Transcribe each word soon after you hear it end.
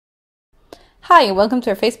Hi, and welcome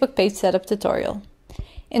to our Facebook page setup tutorial.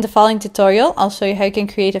 In the following tutorial, I'll show you how you can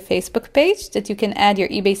create a Facebook page that you can add your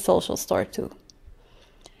eBay social store to.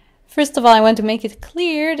 First of all, I want to make it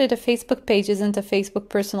clear that a Facebook page isn't a Facebook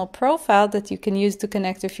personal profile that you can use to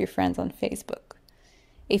connect with your friends on Facebook.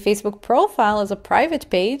 A Facebook profile is a private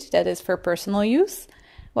page that is for personal use,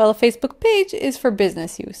 while a Facebook page is for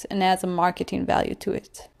business use and adds a marketing value to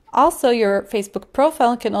it. Also, your Facebook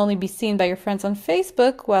profile can only be seen by your friends on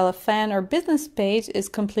Facebook, while a fan or business page is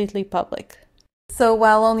completely public. So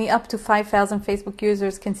while only up to 5,000 Facebook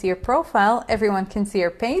users can see your profile, everyone can see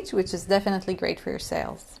your page, which is definitely great for your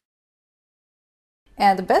sales.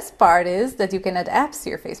 And the best part is that you can add apps to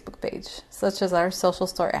your Facebook page, such as our social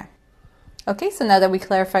store app. Okay, so now that we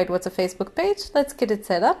clarified what's a Facebook page, let's get it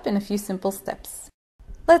set up in a few simple steps.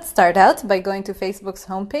 Let's start out by going to Facebook's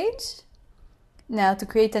homepage. Now, to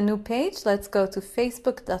create a new page, let's go to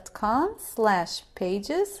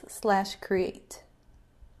facebook.com/pages/create.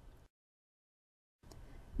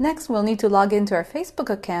 Next, we'll need to log into our Facebook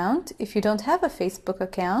account. If you don't have a Facebook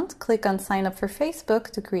account, click on Sign Up for Facebook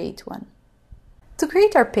to create one. To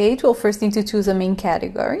create our page, we'll first need to choose a main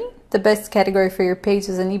category. The best category for your page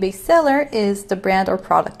as an eBay seller is the brand or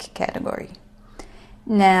product category.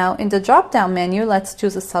 Now, in the drop-down menu, let's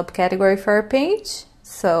choose a subcategory for our page.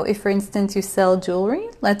 So if, for instance, you sell jewelry,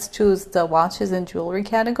 let's choose the watches and jewelry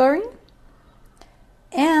category.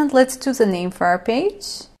 And let's choose a name for our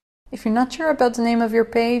page. If you're not sure about the name of your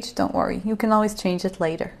page, don't worry, you can always change it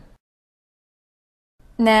later.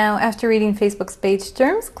 Now, after reading Facebook's page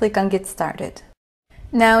terms, click on Get Started.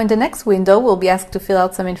 Now, in the next window, we'll be asked to fill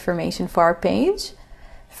out some information for our page.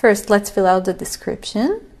 First, let's fill out the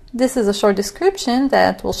description. This is a short description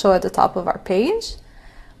that will show at the top of our page.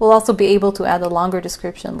 We'll also be able to add a longer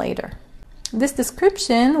description later. This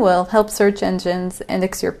description will help search engines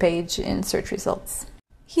index your page in search results.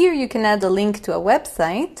 Here you can add a link to a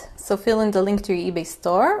website, so fill in the link to your eBay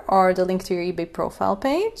store or the link to your eBay profile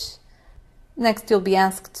page. Next, you'll be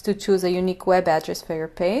asked to choose a unique web address for your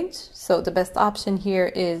page. So the best option here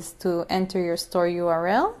is to enter your store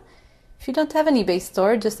URL. If you don't have an eBay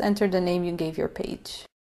store, just enter the name you gave your page.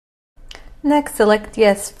 Next, select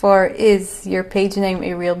yes for is your page name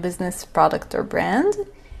a real business, product, or brand.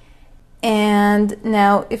 And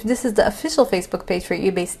now, if this is the official Facebook page for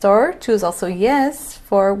your eBay store, choose also yes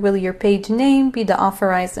for will your page name be the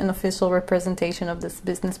authorized and official representation of this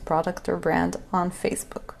business, product, or brand on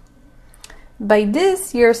Facebook. By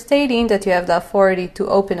this, you're stating that you have the authority to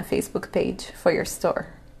open a Facebook page for your store.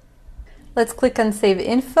 Let's click on Save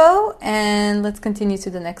Info and let's continue to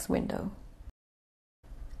the next window.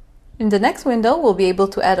 In the next window, we'll be able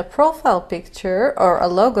to add a profile picture or a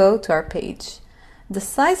logo to our page. The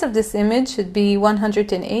size of this image should be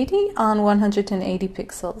 180 on 180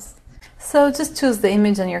 pixels. So just choose the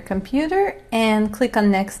image on your computer and click on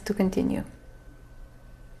Next to continue.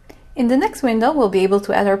 In the next window, we'll be able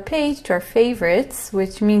to add our page to our favorites,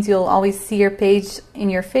 which means you'll always see your page in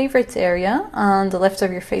your favorites area on the left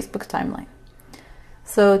of your Facebook timeline.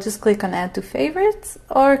 So just click on Add to Favorites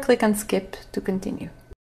or click on Skip to continue.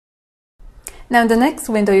 Now in the next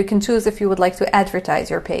window, you can choose if you would like to advertise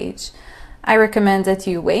your page. I recommend that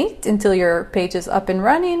you wait until your page is up and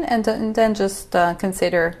running and then just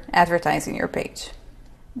consider advertising your page.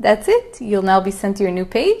 That's it. You'll now be sent to your new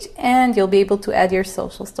page and you'll be able to add your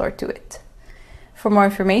social store to it. For more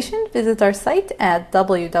information, visit our site at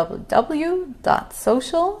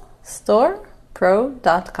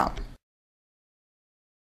www.socialstorepro.com.